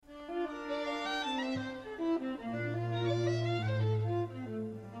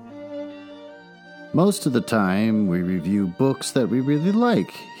Most of the time, we review books that we really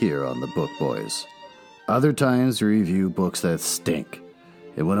like here on the Book Boys. Other times, we review books that stink.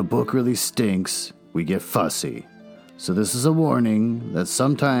 And when a book really stinks, we get fussy. So this is a warning that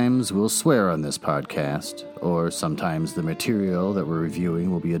sometimes we'll swear on this podcast, or sometimes the material that we're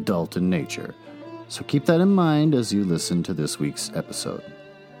reviewing will be adult in nature. So keep that in mind as you listen to this week's episode.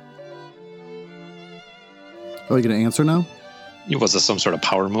 Oh, you going to answer now? Was this some sort of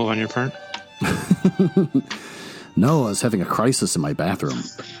power move on your part? No, I was having a crisis in my bathroom.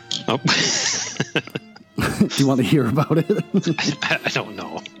 Oh. Do you want to hear about it? I don't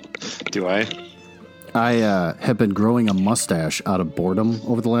know. Do I? I have been growing a mustache out of boredom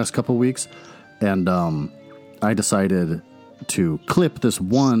over the last couple of weeks, and I decided to clip this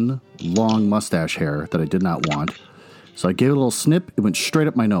one long mustache hair that I did not want. So I gave it a little snip. It went straight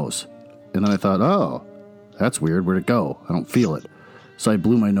up my nose. And then I thought, oh, that's weird. Where'd it go? I don't feel it. So I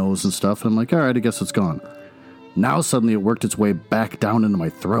blew my nose and stuff, and I'm like, all right, I guess it's gone. Now suddenly it worked its way back down into my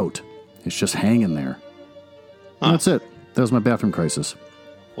throat. It's just hanging there. And that's it. That was my bathroom crisis.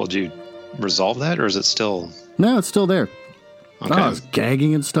 Well, did you resolve that, or is it still... No, it's still there. Okay. Oh, it's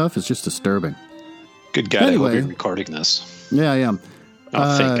gagging and stuff. It's just disturbing. Good God, anyway, I hope you're recording this. Yeah, I am.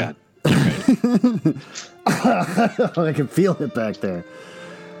 Oh, thank God. I can feel it back there.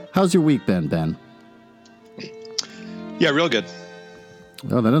 How's your week been, Ben? Yeah, real good.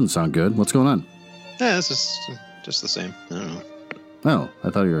 Oh, that doesn't sound good. What's going on? Yeah, this is just the same. I don't know. Oh,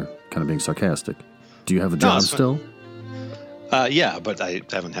 I thought you were kind of being sarcastic. Do you have a job still? Yeah, but I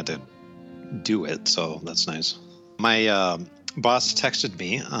haven't had to do it, so that's nice. My boss texted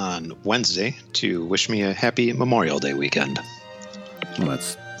me on Wednesday to wish me a happy Memorial Day weekend. Well,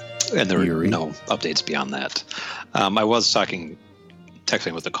 that's and there eerie. were no updates beyond that. I was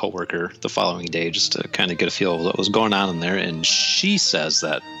texting with a coworker the following day just to kind of get a feel of what was going on in there, and she says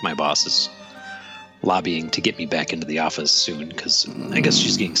that my boss is lobbying to get me back into the office soon because I guess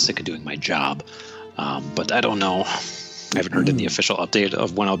she's getting sick of doing my job. But I don't know. I haven't heard any official update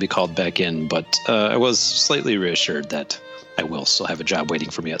of when I'll be called back in, but I was slightly reassured that I will still have a job waiting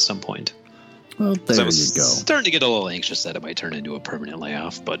for me at some point. Well, there I you was go. starting to get a little anxious that it might turn into a permanent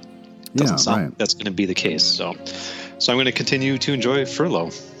layoff, but it doesn't sound like that's going to be the case. So I'm going to continue to enjoy furlough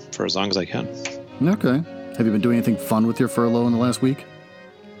for as long as I can. Okay. Have you been doing anything fun with your furlough in the last week?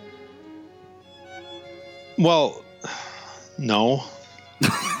 Well, no.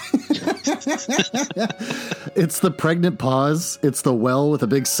 It's the pregnant pause. It's the well with a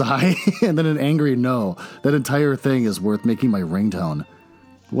big sigh and then an angry no. That entire thing is worth making my ringtone.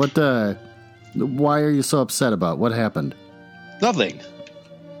 What, why are you so upset about? What happened? Nothing.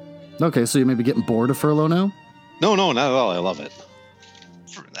 Okay, so you may be getting bored of furlough now? No, not at all. I love it.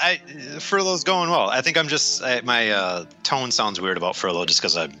 Furlough's going well. I think my tone sounds weird about furlough just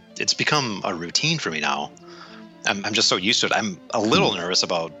because it's become a routine for me now. I'm just so used to it. I'm a little nervous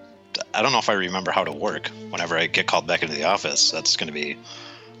about, I don't know if I remember how to work whenever I get called back into the office. It's going to be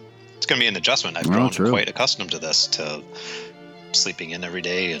an adjustment. I've grown quite accustomed to this, to sleeping in every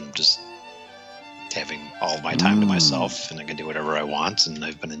day and just having all of my time to myself, and I can do whatever I want, and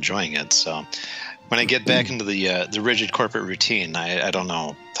I've been enjoying it. So when I get back into the rigid corporate routine, I don't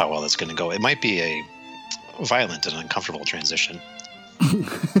know how well that's going to go. It might be a violent and uncomfortable transition.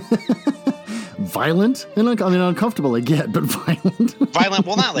 Violent? Uncomfortable I get, but violent? Violent?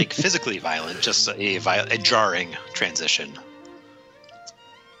 Well, not like physically violent, just a jarring transition.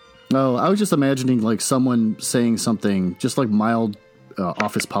 No, I was just imagining like someone saying something just like mild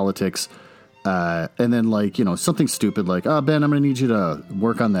office politics, and then like, something stupid like, oh, Ben, I'm going to need you to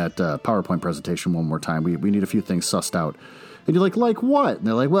work on that PowerPoint presentation one more time. We need a few things sussed out. And you're like what? And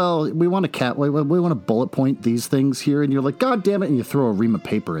they're like, well, we want to bullet point these things here. And you're like, God damn it. And you throw a ream of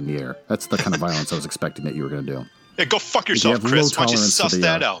paper in the air. That's the kind of violence I was expecting that you were going to do. Yeah, go fuck yourself, Chris. Why don't you suss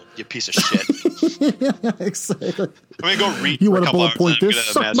that out, you piece of shit? Yeah, exactly. I'm going to go read. You want to bullet point this?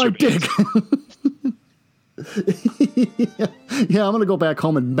 Suck my dick. Yeah, I'm going to go back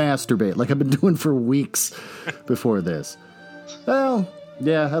home and masturbate like I've been doing for weeks before this. Well,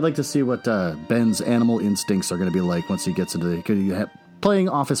 yeah, I'd like to see what Ben's animal instincts are going to be like once he gets into playing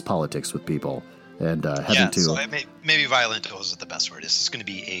office politics with people and having to... So maybe violent was the best word. This is going to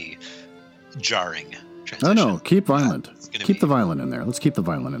be a jarring transition. No, keep violent. Keep the violent in there. Let's keep the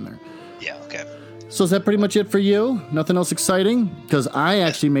violent in there. Yeah, okay. So is that pretty much it for you? Nothing else exciting? Because I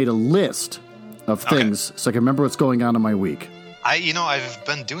actually made a list of things so I can remember what's going on in my week. I've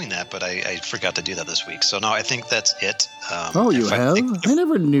been doing that, but I forgot to do that this week. So no, I think that's it. You have? I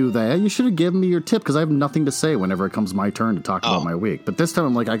never knew that. You should have given me your tip because I have nothing to say whenever it comes my turn to talk about my week. But this time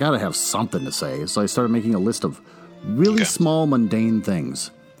I'm like, I got to have something to say. So I started making a list of really small, mundane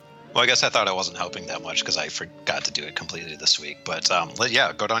things. Well, I guess I thought I wasn't helping that much because I forgot to do it completely this week. But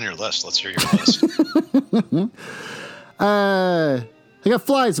yeah, go down your list. Let's hear your list. I got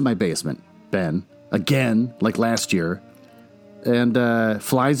flies in my basement, Ben. Again, like last year. And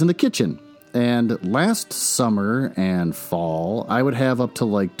flies in the kitchen. And last summer and fall, I would have up to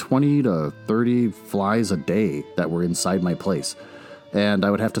like 20 to 30 flies a day that were inside my place. And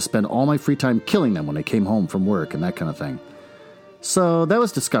I would have to spend all my free time killing them when I came home from work and that kind of thing. So that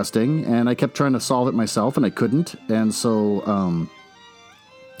was disgusting, and I kept trying to solve it myself, and I couldn't. And so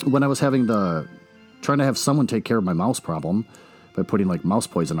when I was trying to have someone take care of my mouse problem by putting like mouse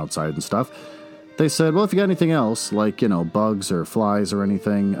poison outside and stuff, they said, well, if you got anything else, like, bugs or flies or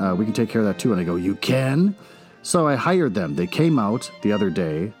anything, we can take care of that too. And I go, you can? So I hired them. They came out the other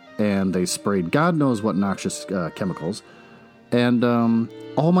day, and they sprayed God knows what noxious chemicals. And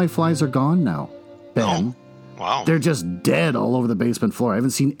all my flies are gone now, Ben. Oh, wow. They're just dead all over the basement floor. I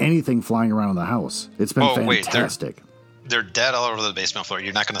haven't seen anything flying around in the house. It's been fantastic. Wait, they're dead all over the basement floor.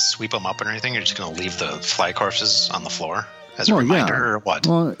 You're not going to sweep them up or anything? You're just going to leave the fly corpses on the floor as a reminder or what?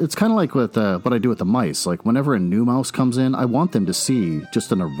 Well, it's kind of like with what I do with the mice. Like whenever a new mouse comes in, I want them to see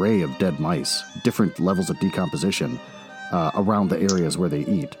just an array of dead mice, different levels of decomposition around the areas where they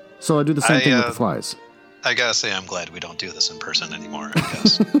eat. So I do the same thing with the flies. I gotta say, I'm glad we don't do this in person anymore, I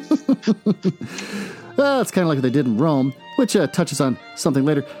guess. It's kind of like what they did in Rome, which touches on something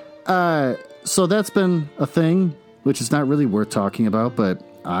later. So that's been a thing, which is not really worth talking about, but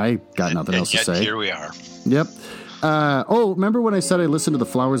I got nothing else to say. Here we are. Yep. Remember when I said I listened to the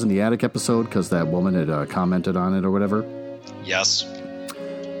Flowers in the Attic episode because that woman had commented on it or whatever? Yes.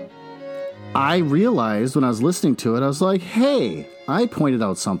 I realized when I was listening to it, I was like, hey, I pointed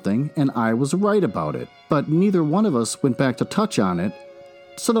out something and I was right about it. But neither one of us went back to touch on it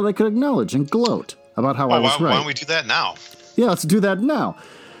so that I could acknowledge and gloat about how I was right. Why don't we do that now? Yeah, let's do that now.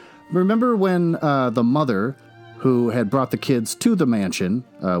 Remember when the mother who had brought the kids to the mansion,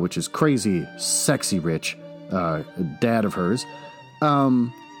 which is crazy, sexy rich, dad of hers,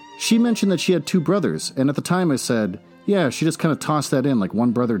 she mentioned that she had two brothers. And at the time I said, yeah, she just kind of tossed that in, like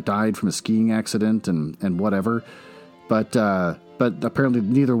one brother died from a skiing accident and whatever. But apparently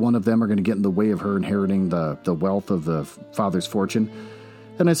neither one of them are going to get in the way of her inheriting the wealth of the father's fortune.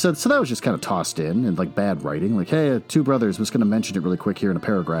 And I said, so that was just kind of tossed in and like bad writing. Like, hey, two brothers, I'm just going to mention it really quick here in a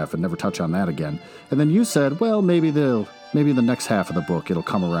paragraph and never touch on that again. And then you said, well, maybe the next half of the book, it'll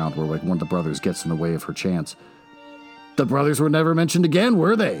come around where like one of the brothers gets in the way of her chance. The brothers were never mentioned again,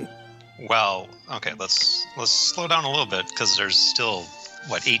 were they? Well, okay, let's slow down a little bit because there's still,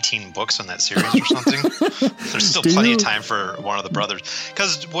 18 books in that series or something? There's still plenty of time for one of the brothers.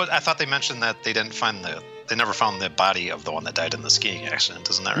 Because I thought they mentioned that they never found the body of the one that died in the skiing accident.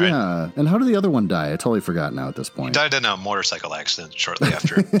 Isn't that right? Yeah. And how did the other one die? I totally forgot now at this point. He died in a motorcycle accident shortly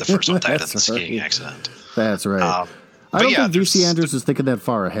after the first one died in the skiing accident. That's right. I don't think V.C. Andrews is thinking that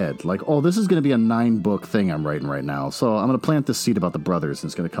far ahead. Like, this is going to be a 9-book thing I'm writing right now. So I'm going to plant this seed about the brothers, and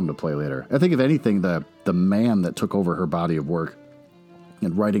it's going to come to play later. I think, if anything, the man that took over her body of work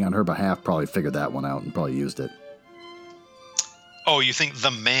and writing on her behalf probably figured that one out and probably used it. Oh, you think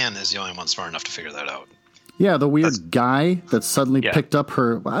the man is the only one smart enough to figure that out? Yeah, the weird guy that suddenly picked up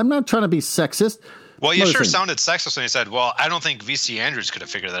her... I'm not trying to be sexist. Well, you sure sounded sexist when you said, well, I don't think V.C. Andrews could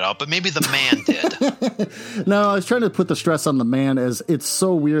have figured that out, but maybe the man did. No, I was trying to put the stress on the man, as it's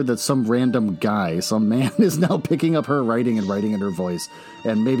so weird that some random guy, some man, is now picking up her writing and writing in her voice,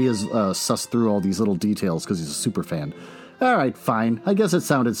 and maybe has sussed through all these little details because he's a super fan. All right, fine. I guess it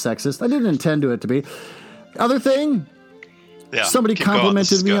sounded sexist. I didn't intend it to be. Other thing? Yeah, somebody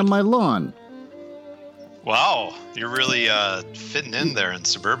complimented me on my lawn. Wow, you're really fitting in there in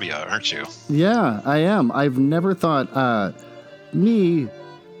suburbia, aren't you? Yeah, I am. I've never thought, me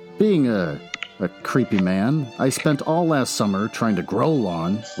being a creepy man, I spent all last summer trying to grow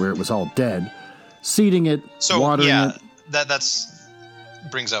lawn where it was all dead, seeding it, watering it. That's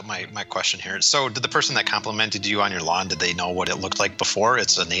brings up my question here. So did the person that complimented you on your lawn, did they know what it looked like before?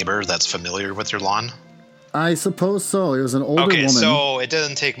 It's a neighbor that's familiar with your lawn? I suppose so. It was an older woman. Okay, so it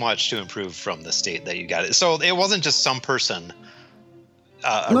doesn't take much to improve from the state that you got it. So it wasn't just some person,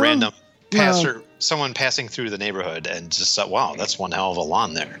 random passer, someone passing through the neighborhood and just thought, wow, that's one hell of a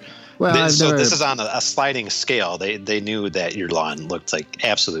lawn there. Well, this is on a sliding scale. They knew that your lawn looked like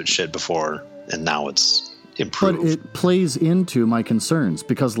absolute shit before, and now it's improved. But it plays into my concerns,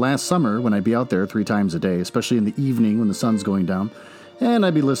 because last summer when I'd be out there 3 times a day, especially in the evening when the sun's going down, and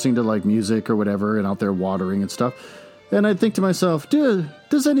I'd be listening to like music or whatever and out there watering and stuff. And I'd think to myself,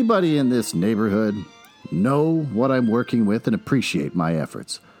 does anybody in this neighborhood know what I'm working with and appreciate my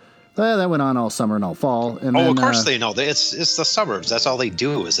efforts? That went on all summer and all fall. And then, of course they know. It's the suburbs. That's all they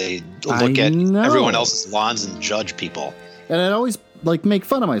do is they look at know. everyone else's lawns and judge people. And I'd always like make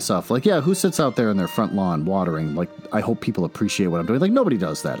fun of myself. Like, yeah, who sits out there in their front lawn watering? Like, I hope people appreciate what I'm doing. Like, nobody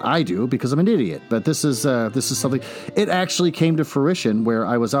does that. I do because I'm an idiot. But this is something. It actually came to fruition where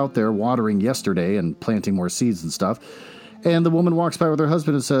I was out there watering yesterday and planting more seeds and stuff. And the woman walks by with her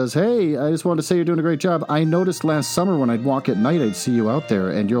husband and says, "Hey, I just wanted to say you're doing a great job. I noticed last summer when I'd walk at night, I'd see you out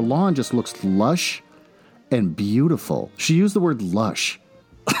there, and your lawn just looks lush and beautiful." She used the word lush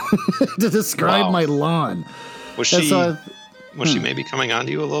to describe my lawn. Was she maybe coming on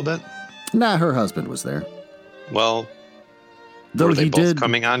to you a little bit? Nah, her husband was there. Well, though were they both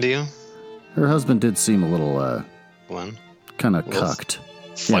coming on to you? Her husband did seem a little, Glenn? kind of cucked.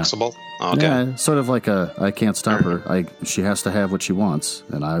 Flexible? Yeah. Oh, okay. Yeah, sort of like I can't stop her. She has to have what she wants,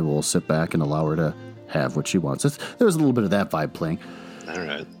 and I will sit back and allow her to have what she wants. There was a little bit of that vibe playing. All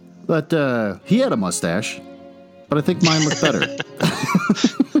right. But he had a mustache, but I think mine looked better.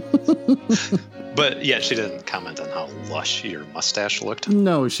 But yeah, she didn't comment on how lush your mustache looked.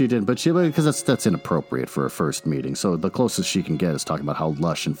 No, she didn't. But because that's inappropriate for a first meeting. So the closest she can get is talking about how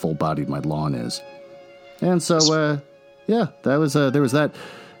lush and full-bodied my lawn is. And so, yeah, there was that.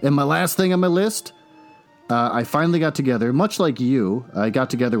 And my last thing on my list, I finally got together, much like you. I got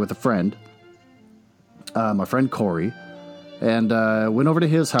together with a friend, my friend Corey, and went over to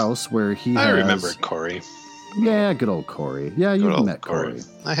his house where he. I remember Corey. Yeah, good old Corey. Yeah, you've met Corey.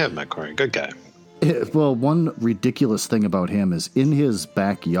 I have met Corey. Good guy. Well, one ridiculous thing about him is in his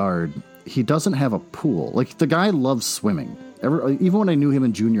backyard, he doesn't have a pool. Like, the guy loves swimming. Even when I knew him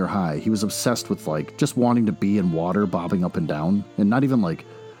in junior high, he was obsessed with, like, just wanting to be in water, bobbing up and down, and not even, like,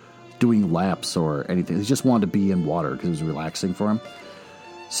 doing laps or anything. He just wanted to be in water because it was relaxing for him.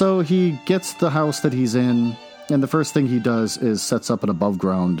 So he gets the house that he's in, and the first thing he does is sets up an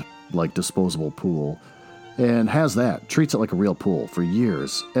above-ground, like, disposable pool. And has that, treats it like a real pool for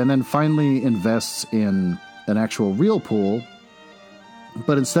years, and then finally invests in an actual real pool,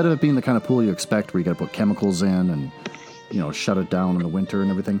 but instead of it being the kind of pool you expect where you got to put chemicals in and, shut it down in the winter and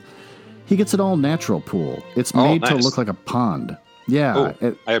everything, he gets an all-natural pool. It's made to look like a pond. Yeah.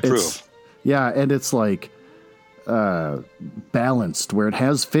 I approve. Yeah, and it's like balanced, where it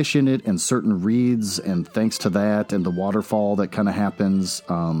has fish in it and certain reeds, and thanks to that and the waterfall that kind of happens,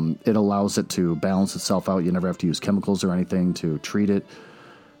 it allows it to balance itself out. You never have to use chemicals or anything to treat it.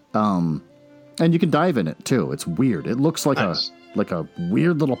 And you can dive in it too. It's weird. It looks like a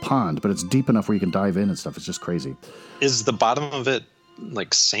weird little pond, but it's deep enough where you can dive in and stuff. It's just crazy. Is the bottom of it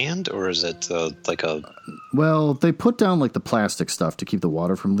like sand, or is it like a? Well, they put down like the plastic stuff to keep the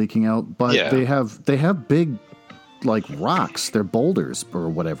water from leaking out, but they have big, like, rocks. They're boulders or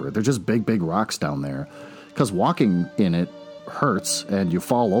whatever. They're just big rocks down there, because walking in it hurts and you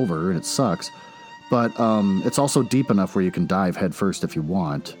fall over and it sucks. But it's also deep enough where you can dive head first if you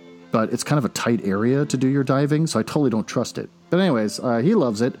want. But it's kind of a tight area to do your diving, so I totally don't trust it. But anyways, he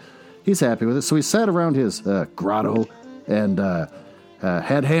loves it. He's happy with it. So he sat around his grotto and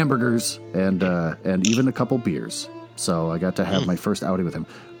had hamburgers and even a couple beers. So I got to have my first outing with him.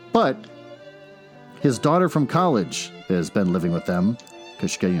 But his daughter from college has been living with them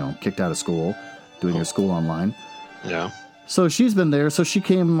because she got, kicked out of school, doing her school online. Yeah. So she's been there. So she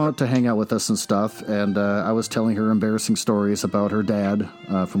came out to hang out with us and stuff. And I was telling her embarrassing stories about her dad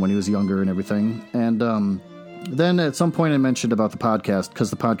from when he was younger and everything. And then at some point I mentioned about the podcast, because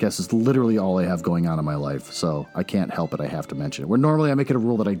the podcast is literally all I have going on in my life. So I can't help it. I have to mention it. Where normally I make it a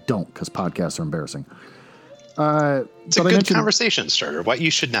rule that I don't, because podcasts are embarrassing. It's a good conversation starter. Why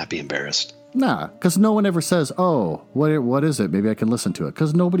you should not be embarrassed. Nah, because no one ever says, "Oh, what is it? Maybe I can listen to it."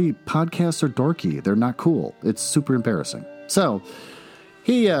 Because podcasts are dorky. They're not cool. It's super embarrassing. So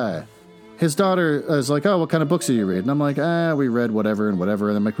his daughter is like, "Oh, what kind of books do you read?" And I'm like, we read whatever and whatever.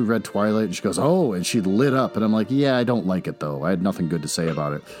 And I'm like, we read Twilight. And she goes, "Oh," and she lit up. And I'm like, "Yeah, I don't like it though. I had nothing good to say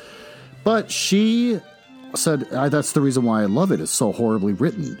about it." But she said, "That's the reason why I love it. It's so horribly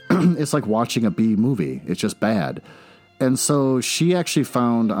written. It's like watching a B movie. It's just bad." And so she actually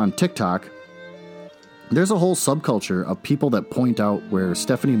found on TikTok, there's a whole subculture of people that point out where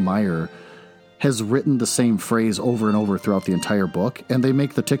Stephenie Meyer has written the same phrase over and over throughout the entire book, and they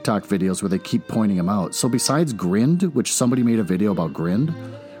make the TikTok videos where they keep pointing them out. So besides Grind, which somebody made a video about Grind.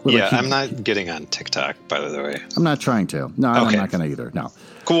 Yeah, I'm not getting on TikTok, by the way. I'm not trying to. No, okay. I'm not going to either. No.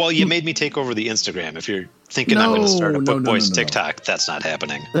 Cool. Well, you made me take over the Instagram. If you're thinking I'm going to start a Book Boys TikTok, that's not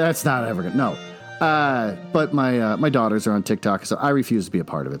happening. That's not ever going to. No. But my daughters are on TikTok, so I refuse to be a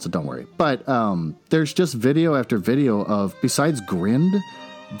part of it, so don't worry. But there's just video after video of, besides Grind,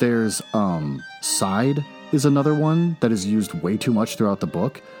 there's Side is another one that is used way too much throughout the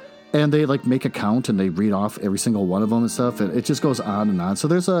book. And they like make a count and they read off every single one of them and stuff. And it just goes on and on.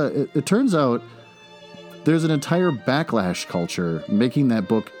 So it turns out there's an entire backlash culture making that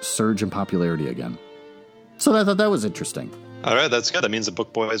book surge in popularity again. So I thought that was interesting. All right, that's good. That means the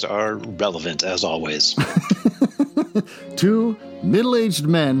book boys are relevant as always. 2 middle-aged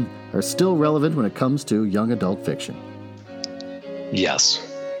men are still relevant when it comes to young adult fiction. Yes.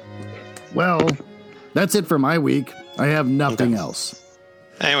 Well, that's it for my week. I have nothing else.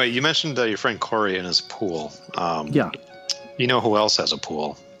 Anyway, you mentioned your friend Corey and his pool. Yeah. You know who else has a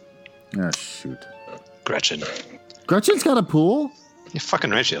pool? Oh, shoot. Gretchen. Gretchen's got a pool? You're fucking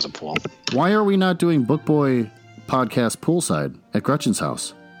right, she has a pool. Why are we not doing Book Boy podcast poolside at Gretchen's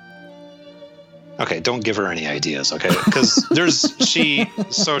house? Okay, don't give her any ideas, okay? Because she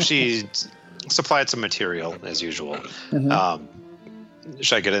supplied some material as usual. Mm-hmm.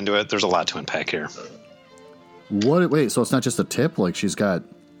 Should I get into it? There's a lot to unpack here. What? Wait, so it's not just a tip? Like she's got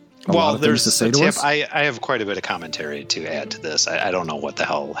a lot of things to say to us? I have quite a bit of commentary to add to this. I don't know what the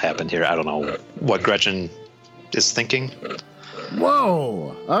hell happened here. I don't know what Gretchen is thinking.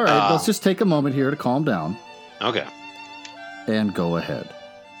 Whoa! All right, let's just take a moment here to calm down. Okay. And go ahead.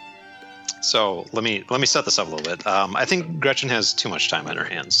 So let me set this up a little bit. I think Gretchen has too much time on her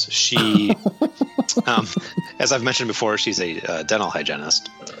hands. She, as I've mentioned before, she's a dental hygienist,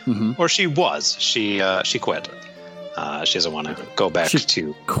 mm-hmm. or she was. She quit. She doesn't want to go back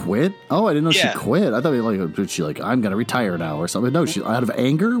to quit. Oh, I didn't know she quit. I thought I'm going to retire now or something. No, she out of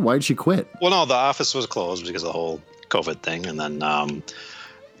anger. Why did she quit? Well, no, the office was closed because of the whole COVID thing, and then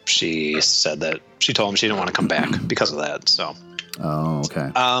she said that she told him she didn't want to come back because of that. So. Oh,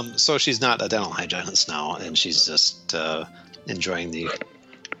 okay. So she's not a dental hygienist now, and she's just enjoying the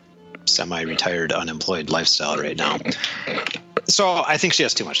semi-retired, unemployed lifestyle right now. So I think she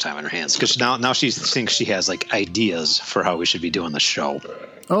has too much time on her hands because now she thinks she has like ideas for how we should be doing the show.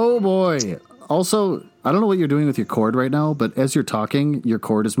 Oh boy! Also, I don't know what you're doing with your cord right now, but as you're talking, your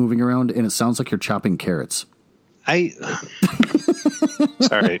cord is moving around, and it sounds like you're chopping carrots.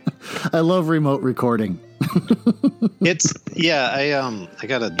 Sorry. I love remote recording. I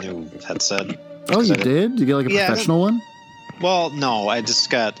got a new headset. Oh, you did? You get like a professional one? Well, no, I just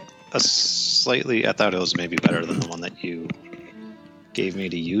got I thought it was maybe better than the one that you gave me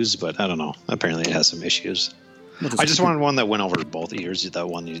to use, but I don't know. Apparently it has some issues. I just wanted one that went over both ears. That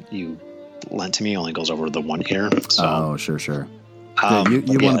one you lent to me only goes over the one ear. So. Oh, sure.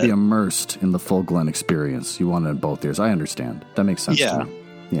 You want to be immersed in the full Glenn experience. You want it in both ears. I understand. That makes sense to me.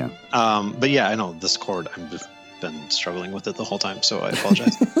 Yeah. But yeah, I know this cord, I've been struggling with it the whole time, so I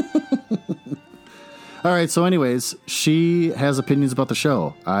apologize. All right. So anyways, she has opinions about the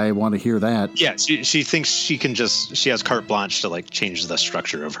show. I want to hear that. Yeah. She thinks she has carte blanche to like change the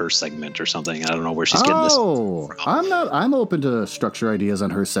structure of her segment or something. I don't know where she's getting this from. I'm open to structure ideas on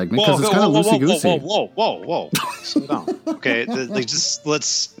her segment because it's kind of loosey-goosey. Whoa. Slow down. Okay.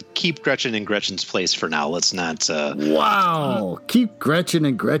 Let's keep Gretchen in Gretchen's place for now. Let's not. Wow. Keep Gretchen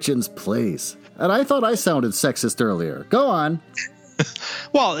in Gretchen's place. And I thought I sounded sexist earlier. Go on.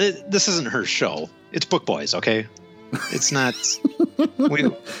 Well, this isn't her show. It's Book Boys, okay? It's not.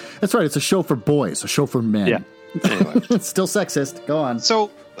 That's right. It's a show for boys, a show for men. Yeah. Anyway. It's still sexist. Go on. So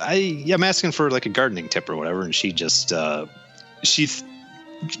I'm asking for like a gardening tip or whatever, and she just she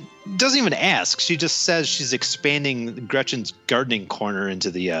doesn't even ask. She just says she's expanding Gretchen's gardening corner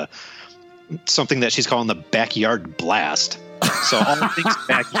into the something that she's calling the backyard blast. So all things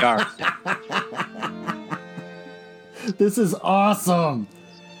backyard. This is awesome.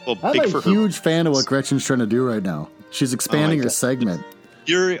 Well, I'm a huge fan of what Gretchen's trying to do right now. She's expanding her segment.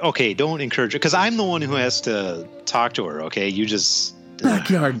 You're okay. Don't encourage her because I'm the one who has to talk to her. Okay, you just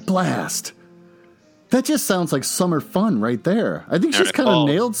backyard blast. That just sounds like summer fun right there. I think she's kind of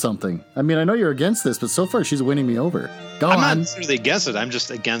nailed something. I mean, I know you're against this, but so far she's winning me over. I'm not necessarily against it. I'm just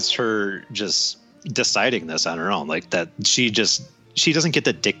against her just deciding this on her own. Like that, she doesn't get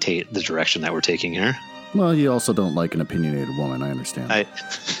to dictate the direction that we're taking here. Well, you also don't like an opinionated woman. I understand. I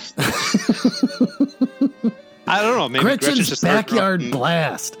don't know. Maybe Gretchen's just backyard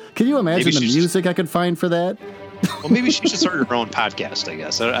blast. Can you imagine the music I could find for that? Well, maybe she should start her own podcast, I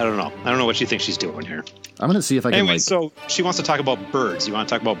guess. I don't know. I don't know what she thinks she's doing here. I'm going to see if I can. Anyway, so she wants to talk about birds. You want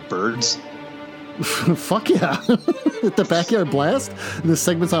to talk about birds? Fuck yeah. The backyard blast? This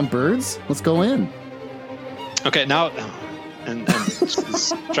segment's on birds? Let's go in. Okay, now, and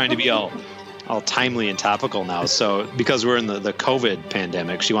she's trying to be all timely and topical now. So because we're in the COVID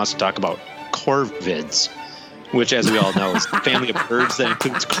pandemic, she wants to talk about corvids, which, as we all know, is a family of birds that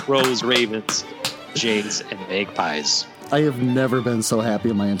includes crows, ravens, jays, and magpies. I have never been so happy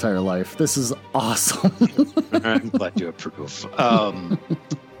in my entire life. This is awesome. I'm glad you approve.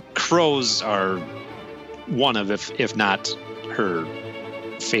 crows are one of, if not her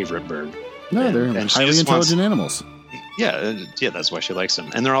favorite bird. No, they're and highly intelligent animals. Yeah, that's why she likes them.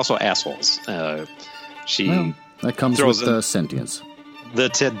 And they're also assholes. That comes with sentience. The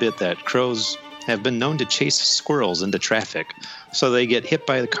tidbit that crows have been known to chase squirrels into traffic, so they get hit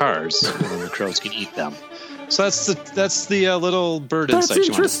by the cars, and then the crows can eat them. So that's the little bird insight. That's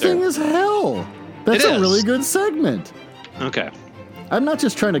interesting as hell. That's a really good segment. Okay. I'm not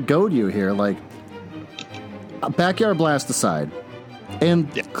just trying to goad you here. Like, Backyard Blast aside, and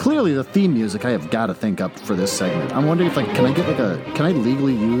clearly the theme music I have got to think up for this segment. I'm wondering if can I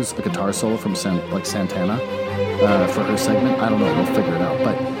legally use a guitar solo from Santana for her segment? I don't know. We'll figure it out.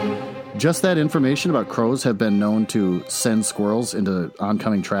 But just that information about crows have been known to send squirrels into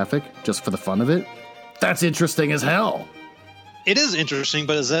oncoming traffic just for the fun of it. That's interesting as hell. It is interesting,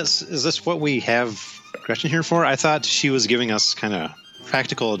 but is this what we have Gretchen here for? I thought she was giving us kind of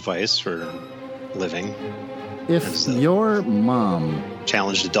practical advice for living. If your mom...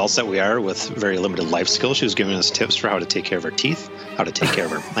 challenged adults that we are with very limited life skills, she was giving us tips for how to take care of our teeth, how to take care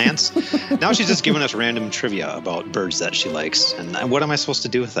of our plants. Now she's just giving us random trivia about birds that she likes. And what am I supposed to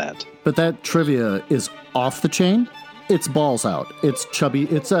do with that? But that trivia is off the chain. It's balls out. It's chubby.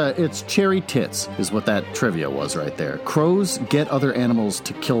 It's cherry tits is what that trivia was right there. Crows get other animals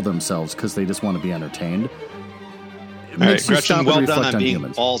to kill themselves because they just want to be entertained. All right, Gretchen, well done on being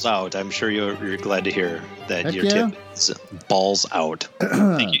humans. Balls out. I'm sure you're glad to hear that your tip is balls out.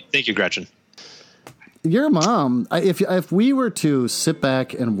 Thank you, Gretchen. Your mom, if we were to sit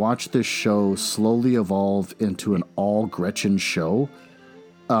back and watch this show slowly evolve into an all Gretchen show,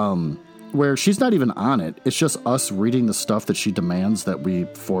 where she's not even on it, it's just us reading the stuff that she demands that we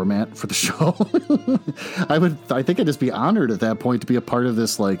format for the show. I think I'd just be honored at that point to be a part of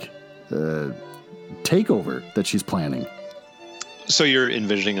this takeover that she's planning. So you're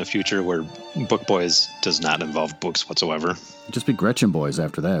envisioning a future where Book Boys does not involve books whatsoever? Just be Gretchen Boys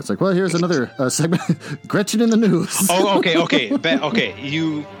after that. It's like, well, here's another segment. Gretchen in the news. Oh, okay. Okay,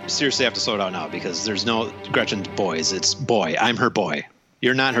 you seriously have to slow down now because there's no Gretchen Boys. It's boy. I'm her boy.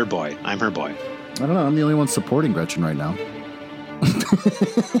 You're not her boy. I'm her boy. I don't know. I'm the only one supporting Gretchen right now.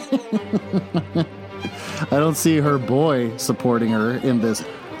 I don't see her boy supporting her in this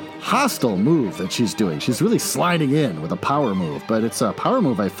hostile move that she's doing. She's really sliding in with a power move, but it's a power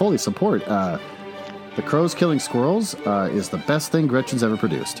move I fully support. The crows killing squirrels is the best thing Gretchen's ever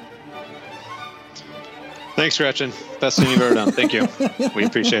produced. Thanks, Gretchen. Best thing you've ever done. Thank you. We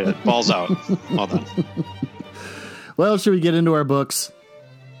appreciate it. Balls out. Well done. Well, should we get into our books?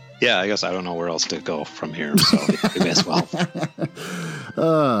 Yeah, I guess I don't know where else to go from here, so you may as well.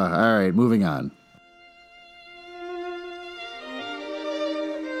 All right, moving on.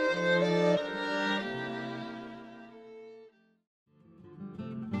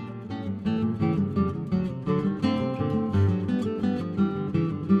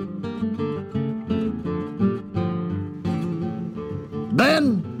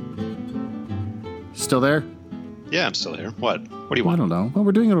 Ben! Still there? Yeah, I'm still here. What? What do you want? I don't know. Well,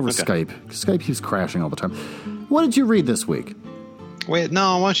 we're doing it over Skype. Skype keeps crashing all the time. What did you read this week? Wait,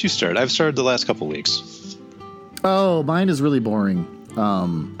 no, why don't you start? I've started the last couple weeks. Oh, mine is really boring.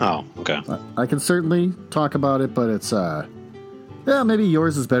 Okay. I can certainly talk about it, but it's, maybe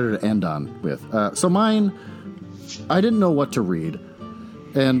yours is better to end on with. So mine, I didn't know what to read.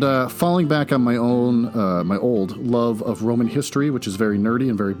 And falling back on my old love of Roman history, which is very nerdy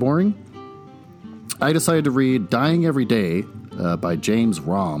and very boring, I decided to read Dying Every Day by James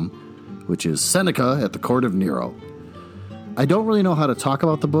Romm, which is Seneca at the court of Nero. I don't really know how to talk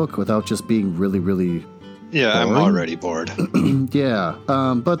about the book without just being really, really boring. I'm already bored. Yeah,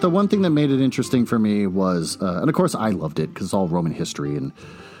 but the one thing that made it interesting for me was, and of course I loved it because it's all Roman history, and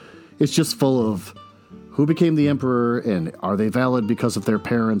it's just full of who became the emperor, and are they valid because of their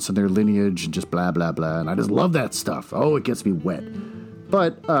parents and their lineage, and just blah, blah, blah. And I just love that stuff. Oh, it gets me wet.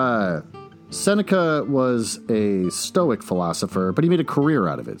 But Seneca was a Stoic philosopher, but he made a career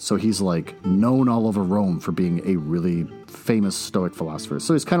out of it. So he's like known all over Rome for being a really famous Stoic philosopher.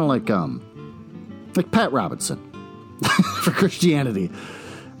 So he's kind of like Pat Robinson for Christianity.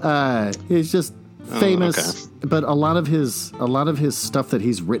 He's just famous, but a lot of his stuff that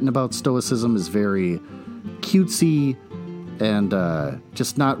he's written about Stoicism is very cutesy and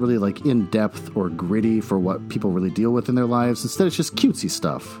just not really like in depth or gritty for what people really deal with in their lives. Instead, it's just cutesy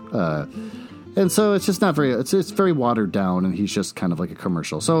stuff. And so it's just not very, it's very watered down, and he's just kind of like a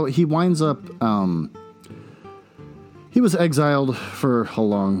commercial. So he winds up, he was exiled for a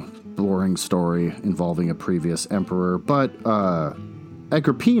long, boring story involving a previous emperor, but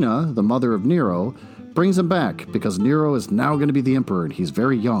Agrippina, the mother of Nero, brings him back because Nero is now going to be the emperor, and he's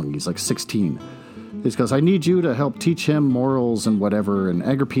very young. He's like 16. He goes, I need you to help teach him morals and whatever. And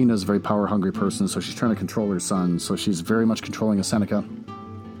Agrippina is a very power-hungry person, so she's trying to control her son. So she's very much controlling of Seneca.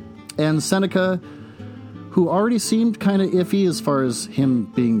 And Seneca, who already seemed kind of iffy as far as him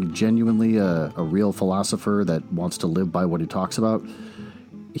being genuinely a real philosopher that wants to live by what he talks about,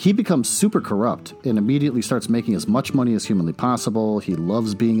 he becomes super corrupt and immediately starts making as much money as humanly possible. He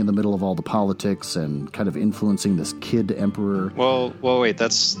loves being in the middle of all the politics and kind of influencing this kid emperor. Well, wait,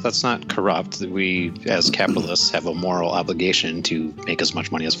 that's not corrupt. We, as capitalists, have a moral obligation to make as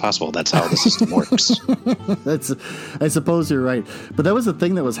much money as possible. That's how the system works. I suppose you're right. But that was the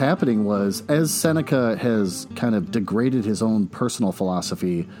thing that was happening was, as Seneca has kind of degraded his own personal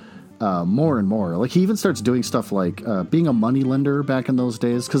philosophy more and more. Like, he even starts doing stuff like being a moneylender back in those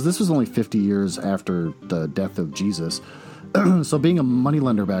days, because this was only 50 years after the death of Jesus. So being a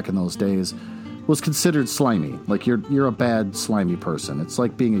moneylender back in those days was considered slimy. Like, you're a bad, slimy person. It's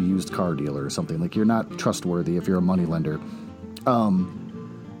like being a used car dealer or something. Like, you're not trustworthy if you're a moneylender.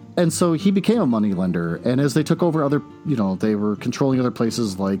 And so he became a moneylender, and as they took over other, they were controlling other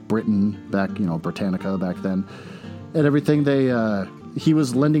places like Britain back, Britannica back then, and everything, he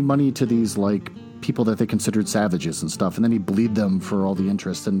was lending money to these, like, people that they considered savages and stuff, and then he'd bleed them for all the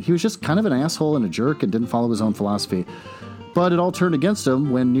interest. And he was just kind of an asshole and a jerk and didn't follow his own philosophy. But it all turned against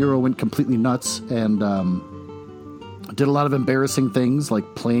him when Nero went completely nuts and did a lot of embarrassing things,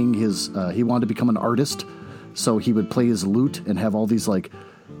 like playing his... he wanted to become an artist, so he would play his lute and have all these, like...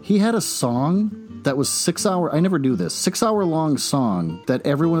 He had a song that was 6 hour. I never knew this. 6 hour long song that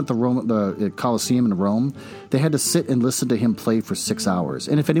everyone at the Colosseum in Rome, they had to sit and listen to him play for 6 hours.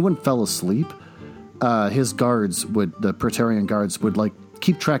 And if anyone fell asleep, his guards the Praetorian guards would like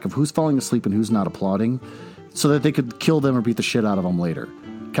keep track of who's falling asleep and who's not applauding, so that they could kill them or beat the shit out of them later,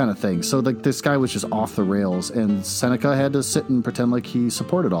 kind of thing. So like this guy was just off the rails, and Seneca had to sit and pretend like he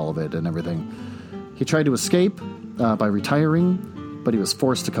supported all of it and everything. He tried to escape by retiring, but he was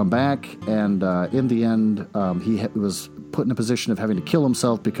forced to come back, and in the end, he was put in a position of having to kill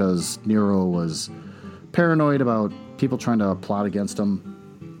himself because Nero was paranoid about people trying to plot against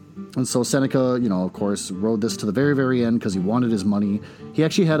him. And so Seneca, of course, rode this to the very, very end because he wanted his money. He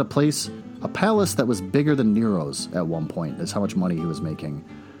actually had a palace that was bigger than Nero's at one point, is how much money he was making.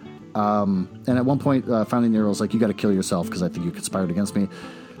 And at one point, finally Nero's like, you got to kill yourself because I think you conspired against me.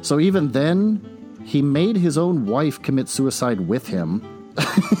 So even then... he made his own wife commit suicide with him.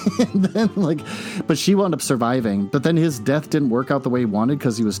 And then, but she wound up surviving. But then his death didn't work out the way he wanted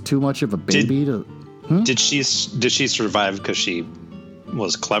because he was too much of a baby Did she survive because she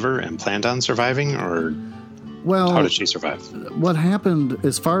was clever and planned on surviving, or how did she survive? What happened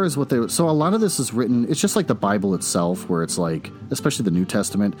as far as so a lot of this is written, it's just like the Bible itself, where it's like, especially the New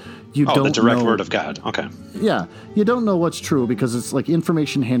Testament, the direct word of God. Okay. Yeah. You don't know what's true because it's like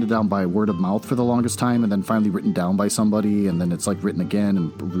information handed down by word of mouth for the longest time, and then finally written down by somebody, and then it's like written again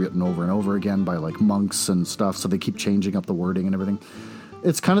and written over and over again by like monks and stuff, so they keep changing up the wording and everything.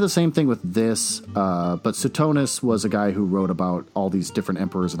 It's kind of the same thing with this, but Suetonius was a guy who wrote about all these different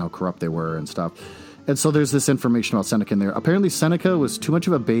emperors and how corrupt they were and stuff. And so there's this information about Seneca in there. Apparently Seneca was too much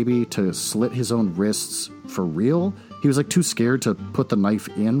of a baby to slit his own wrists for real. He was like too scared to put the knife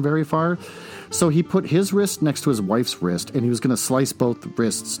in very far. So he put his wrist next to his wife's wrist, and he was going to slice both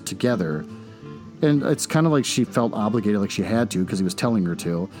wrists together. And it's kind of like she felt obligated, like she had to, because he was telling her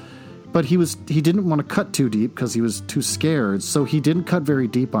to. But he didn't want to cut too deep because he was too scared. So he didn't cut very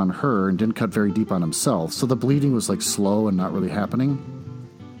deep on her and didn't cut very deep on himself. So the bleeding was like slow and not really happening.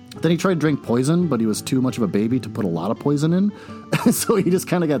 Then he tried to drink poison, but he was too much of a baby to put a lot of poison in. So he just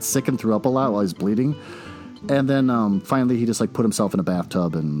kind of got sick and threw up a lot while he's bleeding. And then finally he just like put himself in a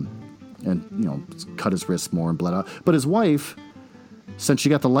bathtub and cut his wrists more and bled out. But his wife, since she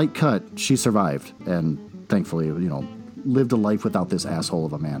got the light cut, she survived and thankfully, lived a life without this asshole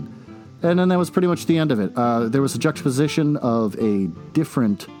of a man. And then that was pretty much the end of it. There was a juxtaposition of a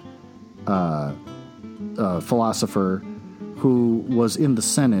different philosopher who was in the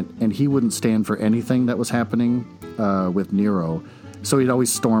Senate, and he wouldn't stand for anything that was happening with Nero. So he'd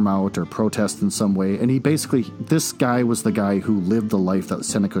always storm out or protest in some way. And this guy was the guy who lived the life that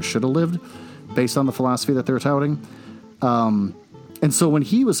Seneca should have lived, based on the philosophy that they were touting. And so when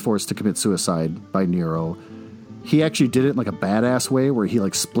he was forced to commit suicide by Nero, he actually did it in like a badass way, where he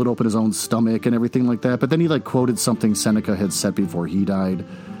like split open his own stomach and everything like that. But then he like quoted something Seneca had said before he died,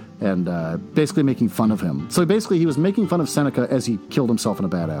 and basically making fun of him. So basically he was making fun of Seneca as he killed himself in a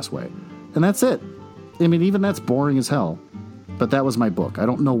badass way. And that's it. I mean, even that's boring as hell. But that was my book. I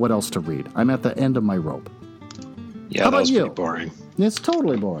don't know what else to read. I'm at the end of my rope. Yeah, that was pretty boring. It's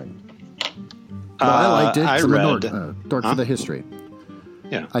totally boring. I liked it. I I'm read a dork for the history.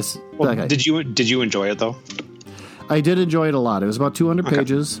 Yeah. Okay. Did you enjoy it though? I did enjoy it a lot. It was about 200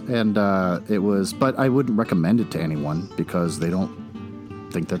 pages, and but I wouldn't recommend it to anyone because they don't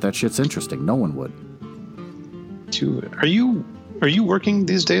think that shit's interesting. No one would. Are you working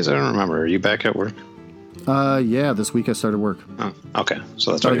these days? I don't remember. Are you back at work? Yeah, this week I started work. Oh, okay.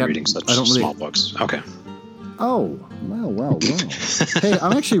 So that's why you're reading such small books. Okay. Oh, well. Hey,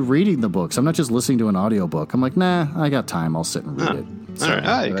 I'm actually reading the books. I'm not just listening to an audiobook. I'm like, nah, I got time. I'll sit and read it. So, all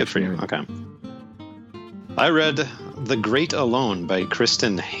right. Good for you. Okay. I read The Great Alone by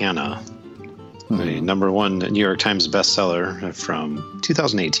Kristen Hanna, a #1 New York Times bestseller from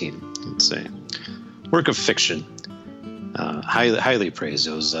 2018. It's a work of fiction. Highly praised.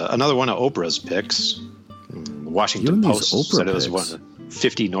 It was another one of Oprah's picks. The Washington Post said it was one of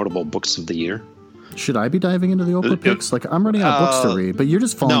 50 notable books of the year. Should I be diving into the Oprah picks? Like, I'm running out of books to read, but you're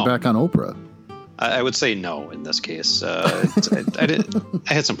just falling back on Oprah. I would say no in this case. I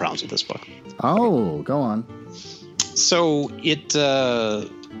had some problems with this book. Oh, go on. So it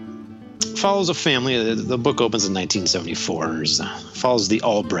follows a family. The book opens in 1974. Follows the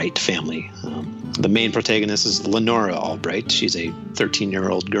Albright family. The main protagonist is Lenora Albright. She's a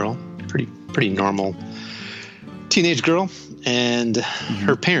 13-year-old girl, pretty normal teenage girl, and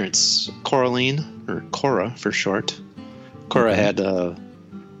her parents, Coraline, or Cora for short. Cora had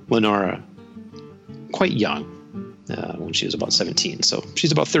Lenora quite young when she was about 17, so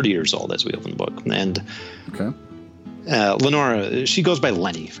she's about 30 years old as we open the book. And Lenora, she goes by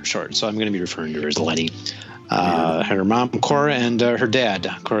Lenny for short, so I'm going to be referring to her as Lenny. Her mom, Cora, and her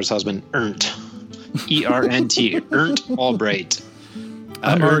dad, Cora's husband, Ernst. E-R-N-T, Ernst Albright.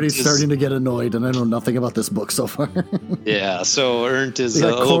 I'm already starting to get annoyed, and I know nothing about this book so far. Yeah, so Ernst is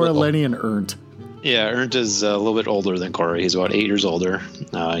Cora, Lenny, and Ernst. Yeah, Ernst is a little bit older than Cora. He's about 8 years older.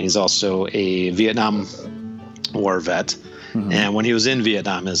 He's also a Vietnam War vet. And when he was in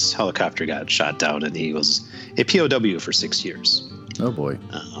Vietnam, his helicopter got shot down, and he was a POW for 6 years. Oh, boy.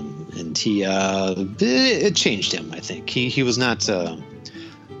 And it changed him, I think. He was not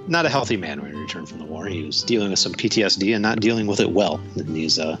a healthy man when he returned from the war. He was dealing with some PTSD and not dealing with it well. And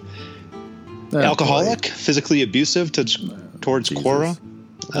he's alcoholic, physically abusive towards Cora.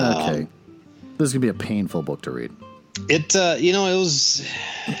 Okay. This is going to be a painful book to read. It was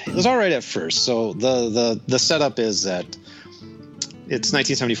all right at first. So the setup is that it's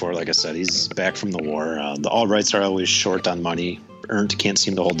 1974, like I said. He's back from the war. The Albrights are always short on money. Ernst can't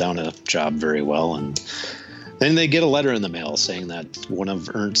seem to hold down a job very well, and then they get a letter in the mail saying that one of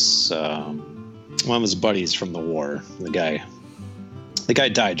his buddies from the war, the guy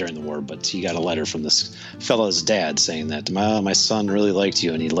died during the war, but he got a letter from this fella's dad saying that my son really liked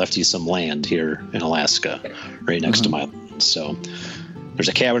you and he left you some land here in Alaska, right next to my land. So there's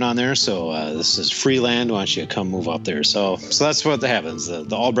a cabin on there. So this is free land. Why don't you come move up there? So that's what happens. The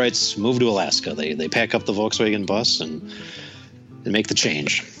Albrights move to Alaska. They pack up the Volkswagen bus and make the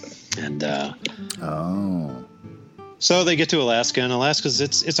change. And so they get to Alaska, and Alaska's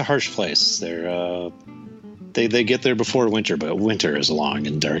it's a harsh place. They get there before winter, but winter is long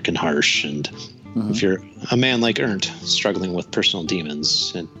and dark and harsh. And if you're a man like Ernst struggling with personal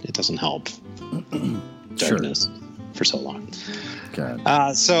demons, it doesn't help. Darkness for so long.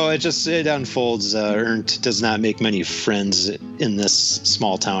 So it unfolds. Ernst does not make many friends in this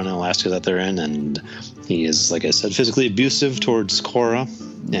small town in Alaska that they're in, and he is, like I said, physically abusive towards Cora.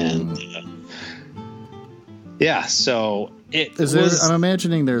 And so I'm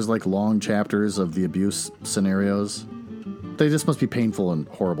imagining there's like long chapters of the abuse scenarios. They just must be painful and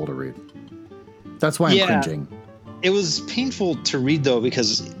horrible to read. That's why I'm cringing. It was painful to read, though,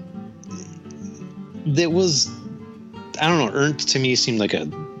 because it was, I don't know, Ernst to me seemed like it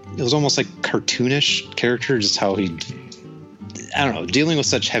was almost like cartoonish character, just how he, I don't know, dealing with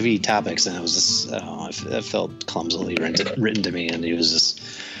such heavy topics, and it was just, I don't know, it felt clumsily written to me, and he was just,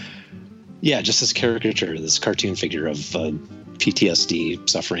 just this caricature, this cartoon figure of PTSD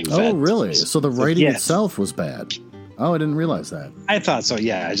suffering vet. Oh, really? So the writing itself was bad. Oh, I didn't realize that. I thought so,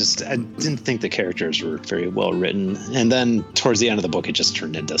 yeah. I didn't think the characters were very well written. And then towards the end of the book, it just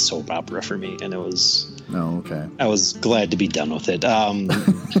turned into soap opera for me. And it was... Oh, okay. I was glad to be done with it.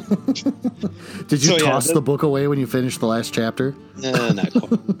 Did you toss the book away when you finished the last chapter? Not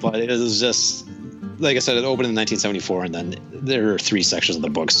quite. But it was just... Like I said, it opened in 1974, and then there are 3 sections of the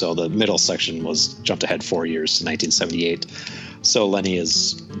book. So the middle section was jumped ahead 4 years to 1978. So Lenny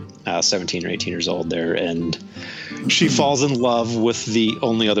is 17 or 18 years old there, and she falls in love with the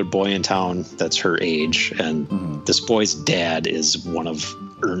only other boy in town that's her age. And this boy's dad is one of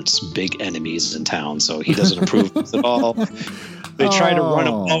Ernst's big enemies in town, so he doesn't approve of it at all. They try to run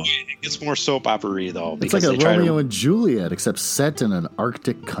away. It gets more soap opera-y, though. It's like a Romeo and Juliet, except set in an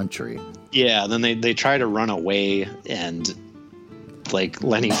Arctic country. Yeah, then they try to run away, and like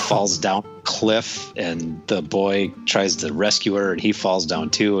Lenny falls down a cliff, and the boy tries to rescue her, and he falls down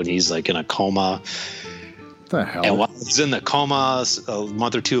too, and he's like in a coma. The hell? And while he's in the coma, a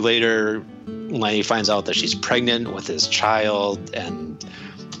month or two later, Lenny finds out that she's pregnant with his child, and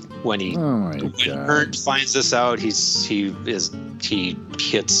when Ernst finds this out, he hits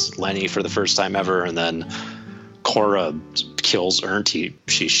Lenny for the first time ever, and then Cora kills Ernst.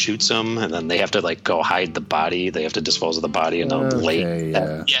 She shoots him, and then they have to like go hide the body. They have to dispose of the body in a lake.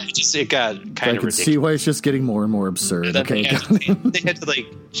 Yeah, it got kind of ridiculous. I can see why it's just getting more and more absurd. They had to like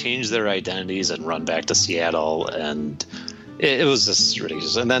change their identities and run back to Seattle, and it was just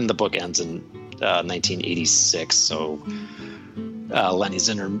ridiculous. And then the book ends in 1986, so Lenny's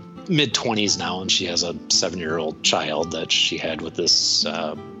in her mid-20s now, and she has a 7-year-old child that she had with this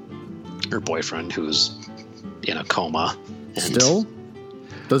her boyfriend who's in a coma. And, still?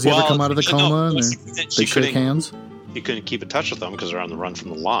 Does he ever come out of the coma and they shake hands? You couldn't keep in touch with them because they're on the run from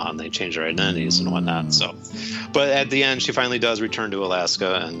the law, and they change their identities and whatnot. So, but at the end, she finally does return to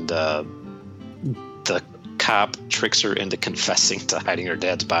Alaska, and the cop tricks her into confessing to hiding her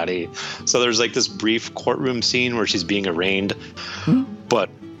dad's body. So there's like this brief courtroom scene where she's being arraigned,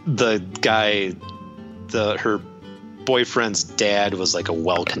 but the guy, her boyfriend's dad was like a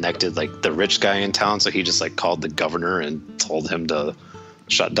well-connected, like the rich guy in town, so he just like called the governor and told him to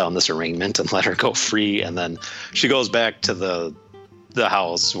shut down this arraignment and let her go free. And then she goes back to the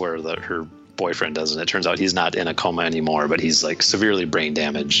house where her boyfriend is, and it turns out he's not in a coma anymore, but he's like severely brain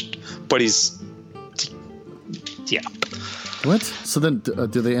damaged, but What? So then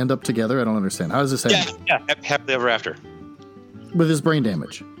do they end up together? I don't understand. How does this end? Yeah, happily ever after. With his brain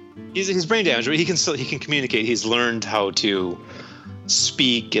damage. He's brain damaged, but he can communicate. He's learned how to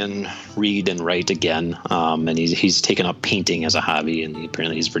speak and read and write again, and he's taken up painting as a hobby, and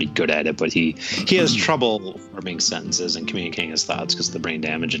apparently he's pretty good at it. But he has trouble forming sentences and communicating his thoughts because of the brain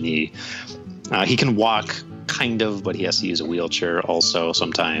damage, and he can walk kind of, but he has to use a wheelchair also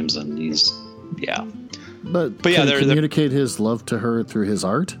sometimes, and But can he communicate his love to her through his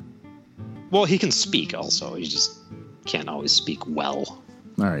art? Well, he can speak also. He just can't always speak well.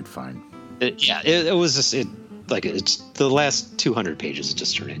 All right, fine. It was just it's the last 200 pages. It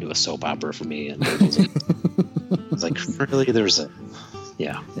just turned into a soap opera for me, and it's like really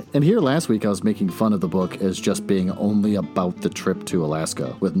And here last week I was making fun of the book as just being only about the trip to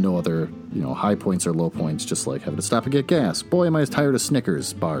Alaska with no other high points or low points, just like having to stop and get gas. Boy, am I tired of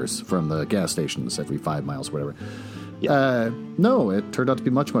Snickers bars from the gas stations every 5 miles, whatever. Yeah. No, it turned out to be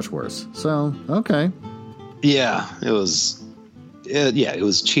much, much worse. So, okay. Yeah, it was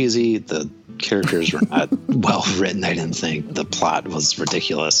cheesy. The characters were not well written, I didn't think. The plot was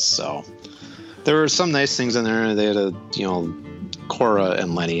ridiculous. So there were some nice things in there. They had Cora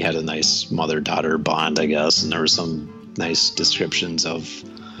and Lenny had a nice mother-daughter bond, I guess, and there were some nice descriptions of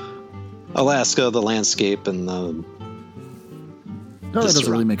Alaska, the landscape, and No, that doesn't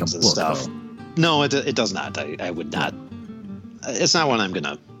really make a book, stuff. Though. No, it does not. I would not. It's not one I'm going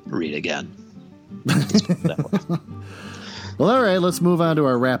to read again. Well, all right, let's move on to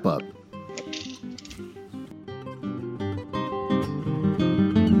our wrap-up.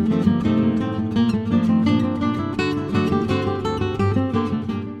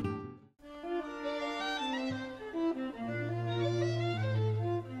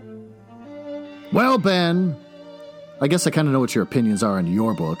 Well, Ben, I guess I kind of know what your opinions are on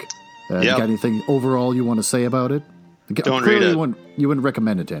your book. You got anything overall you want to say about it? Don't read it. You wouldn't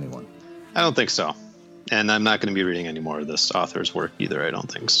recommend it to anyone? I don't think so. And I'm not going to be reading any more of this author's work either, I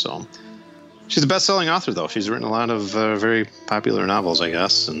don't think so. She's a best-selling author, though. She's written a lot of very popular novels, I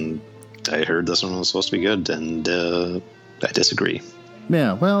guess, and I heard this one was supposed to be good, and I disagree.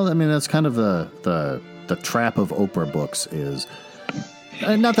 Yeah, well, I mean, that's kind of the trap of Oprah books is...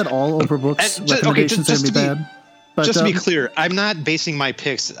 not that all Oprah books recommendations are going to be bad. But, just to be clear, I'm not basing my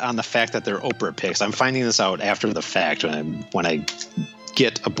picks on the fact that they're Oprah picks. I'm finding this out after the fact when I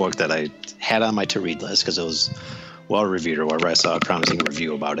get a book that I had on my to-read list because it was well-reviewed or wherever I saw a promising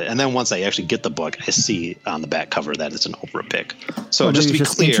review about it. And then once I actually get the book, I see on the back cover that it's an Oprah pick. So just to be clear...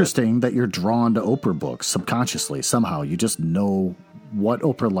 It's interesting that you're drawn to Oprah books subconsciously. Somehow you just know what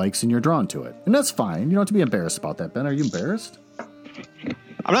Oprah likes and you're drawn to it. And that's fine. You don't have to be embarrassed about that, Ben. Are you embarrassed?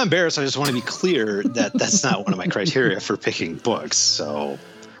 I'm not embarrassed. I just want to be clear that that's not one of my criteria for picking books. So,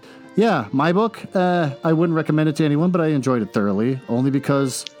 yeah, my book, I wouldn't recommend it to anyone, but I enjoyed it thoroughly, only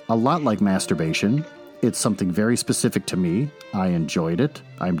because a lot like masturbation, It's something very specific to me. I enjoyed it.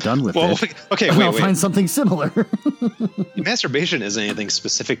 I'm done with it. Okay, and wait, I'll find something similar. Masturbation isn't anything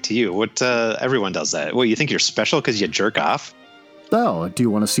specific to you. What? Everyone does that. Well, you think you're special because you jerk off? Oh, do you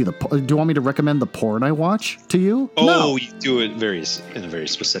want to see do you want me to recommend the porn I watch to you? Oh, no. You do it in a very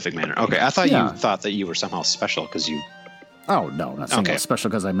specific manner. Okay, I thought you thought that you were somehow special because you. Oh no, not saying it's special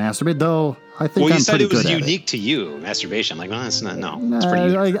because I masturbate. Though I think you I'm said pretty it was good unique to you, masturbation. Like, well, it's not. No, it's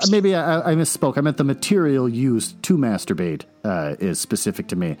pretty unique. Maybe I misspoke. I meant the material used to masturbate is specific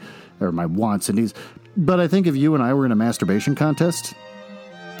to me, or my wants and needs. But I think if you and I were in a masturbation contest,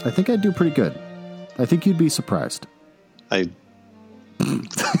 I think I'd do pretty good. I think you'd be surprised. I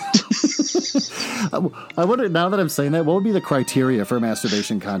wonder, now that I'm saying that, what would be the criteria for a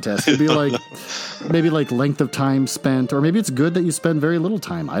masturbation contest? It'd be like maybe like length of time spent, or maybe it's good that you spend very little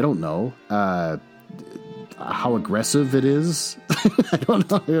time. I don't know. How aggressive it is. I don't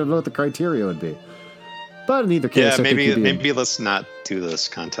know what the criteria would be. But in either case, maybe let's not do this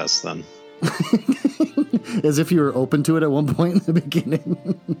contest then. As if you were open to it at one point in the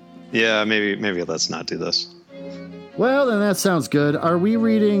beginning. Yeah, maybe let's not do this. Well, then that sounds good. Are we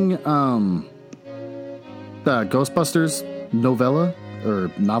reading Ghostbusters novella or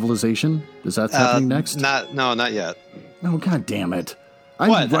novelization? Is that happening next? Not yet. Oh, God damn it.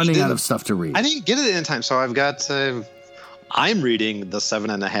 I'm running out of stuff to read. I didn't get it in time, so I've got... I'm reading The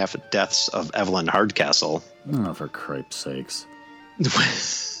 7.5 Deaths of Evelyn Hardcastle. Oh, for cripe's sakes.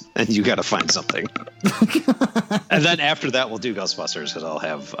 And you got to find something. And then after that, we'll do Ghostbusters, because I'll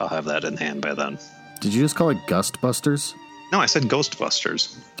have that in hand by then. Did you just call it Gustbusters? No, I said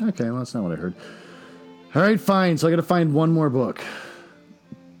Ghostbusters. Okay, well, that's not what I heard. All right, fine. So I got to find one more book.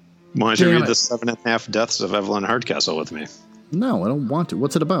 Why don't you read The 7.5 Deaths of Evelyn Hardcastle with me? No, I don't want to.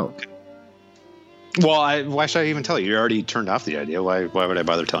 What's it about? Well, why should I even tell you? You already turned off the idea. Why would I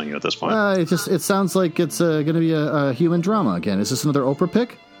bother telling you at this point? It sounds like it's going to be a human drama again. Is this another Oprah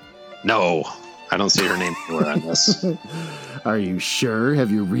pick? No, I don't see her name anywhere on this. Are you sure?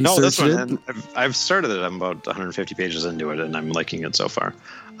 Have you researched it? I've started it. I'm about 150 pages into it, and I'm liking it so far.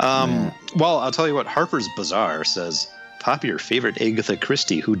 Well, I'll tell you what. Harper's Bazaar says, pop your favorite Agatha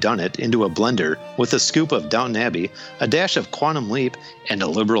Christie whodunit into a blender with a scoop of Downton Abbey, a dash of Quantum Leap, and a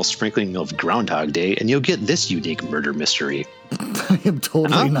liberal sprinkling of Groundhog Day, and you'll get this unique murder mystery. I am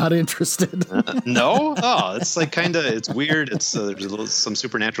totally not interested. No? Oh, it's like it's weird. It's there's some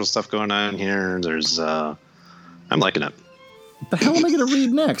supernatural stuff going on here. There's I'm liking it. The hell am I going to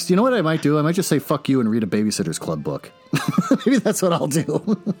read next? You know what I might do? I might just say fuck you and read a Babysitter's Club book. Maybe that's what I'll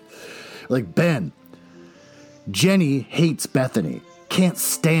do. Like, Ben, Jenny hates Bethany. Can't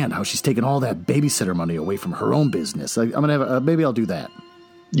stand how she's taken all that babysitter money away from her own business. I'm going to have maybe I'll do that.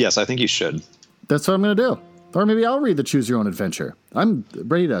 Yes, I think you should. That's what I'm going to do. Or maybe I'll read the Choose Your Own Adventure. I'm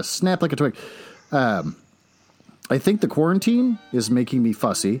ready to snap like a twig. I think the quarantine is making me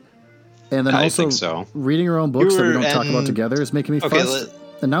fussy. And then also reading your own books that we don't talk about together is making me fuss.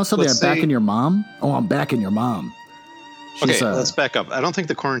 And now suddenly I'm back in your mom. Oh, I'm back in your mom. Let's back up. I don't think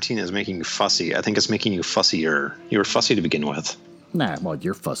the quarantine is making you fussy. I think it's making you fussier. You were fussy to begin with. Nah, well,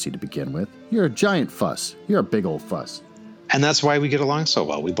 you're fussy to begin with. You're a giant fuss. You're a big old fuss. And that's why we get along so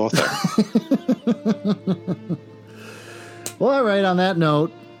well. We both are. Well, all right, on that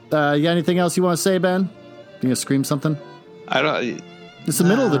note, you got anything else you want to say, Ben? You going to scream something? I don't... It's the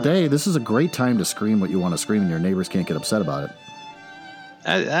middle of the day. This is a great time to scream what you want to scream, and your neighbors can't get upset about it.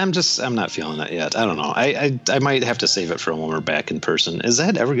 I'm not feeling it yet. I don't know. I might have to save it for when we're back in person. Is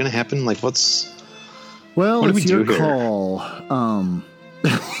that ever going to happen? Like, what it's your call.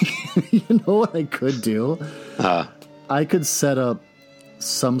 You know what I could do? I could set up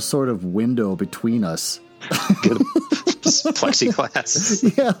some sort of window between us.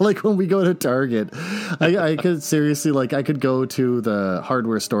 Plexiglass. Yeah, like when we go to Target, I could seriously, I could go to the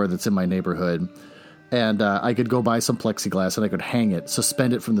hardware store that's in my neighborhood, and I could go buy some plexiglass, and I could hang it,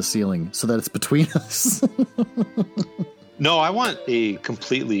 suspend it from the ceiling, so that it's between us. No, I want a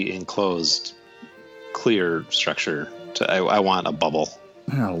completely enclosed, clear structure. I want a bubble.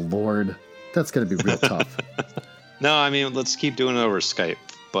 Oh, Lord. That's going to be real tough. No, I mean, let's keep doing it over Skype.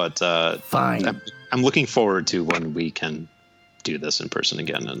 But fine. I'm looking forward to when we can do this in person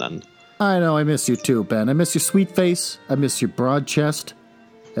again. And then I know I miss you too, Ben. I miss your sweet face. I miss your broad chest,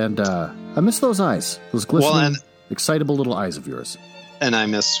 and I miss those eyes, those glistening, excitable little eyes of yours. And I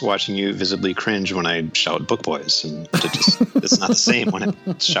miss watching you visibly cringe when I shout "Book Boys," and it's not the same when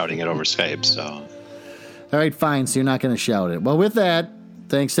I'm shouting it over Skype. So, all right, fine. So you're not going to shout it. Well, with that,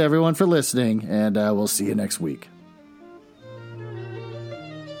 thanks to everyone for listening, and we'll see you next week.